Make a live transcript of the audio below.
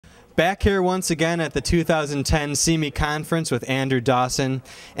Back here once again at the 2010 SEME conference with Andrew Dawson.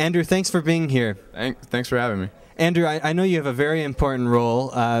 Andrew, thanks for being here. Thanks for having me. Andrew, I know you have a very important role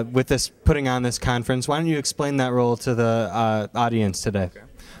with putting on this conference. Why don't you explain that role to the audience today?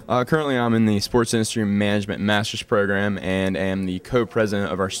 Okay. Currently, I'm in the Sports Industry Management Master's Program and am the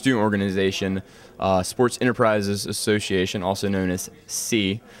co-president of our student organization, Sports Enterprises Association, also known as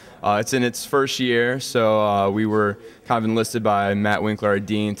SEME. It's in its first year, so we were kind of enlisted by Matt Winkler, our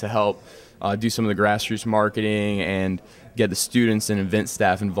dean, to help do some of the grassroots marketing and get the students and event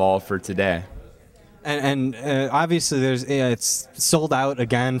staff involved for today. And obviously, it's sold out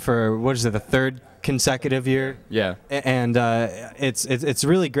again for, what is it, the third consecutive year? Yeah. And it's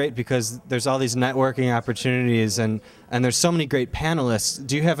really great because there's all these networking opportunities and there's so many great panelists.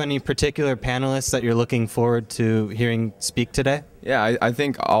 Do you have any particular panelists that you're looking forward to hearing speak today? Yeah, I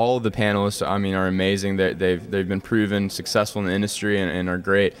think all the panelists, are amazing. They've been proven successful in the industry and are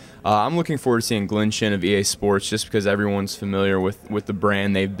great. I'm looking forward to seeing Glenn Shin of EA Sports, just because everyone's familiar with the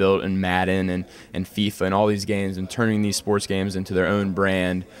brand they've built in Madden and FIFA and all these games, and turning these sports games into their own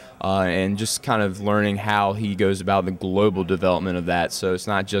brand, and just kind of learning how he goes about the global development of that. So it's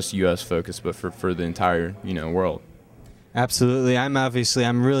not just U.S. focused, but for the entire world. Absolutely.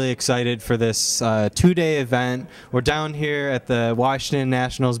 I'm really excited for this two-day event. We're down here at the Washington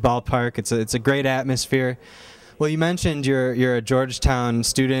Nationals ballpark. It's a great atmosphere. Well, you mentioned you're a Georgetown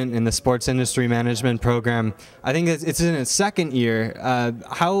student in the Sports Industry Management program. I think it's in its second year.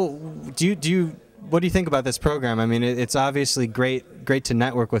 What do you think about this program? I mean, it's obviously great to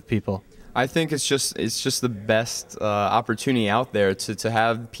network with people. I think it's just the best opportunity out there to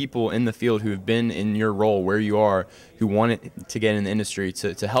have people in the field who have been in your role where you are, who want to get in the industry,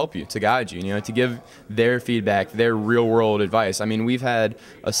 to help you, to guide you, to give their feedback, their real world advice. I mean, we've had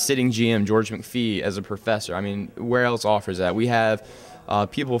a sitting GM, George McPhee, as a professor. I mean, where else offers that? We have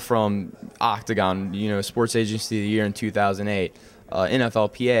people from Octagon, Sports Agency of the Year in 2008,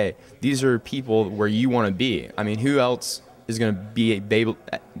 NFLPA. These are people where you want to be. I mean, who else is going to be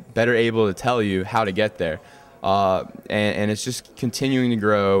better able to tell you how to get there, and it's just continuing to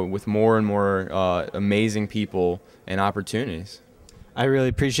grow with more and more amazing people and opportunities. I really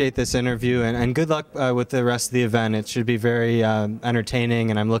appreciate this interview, and good luck with the rest of the event. It should be very entertaining,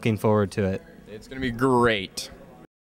 and I'm looking forward to it. It's going to be great.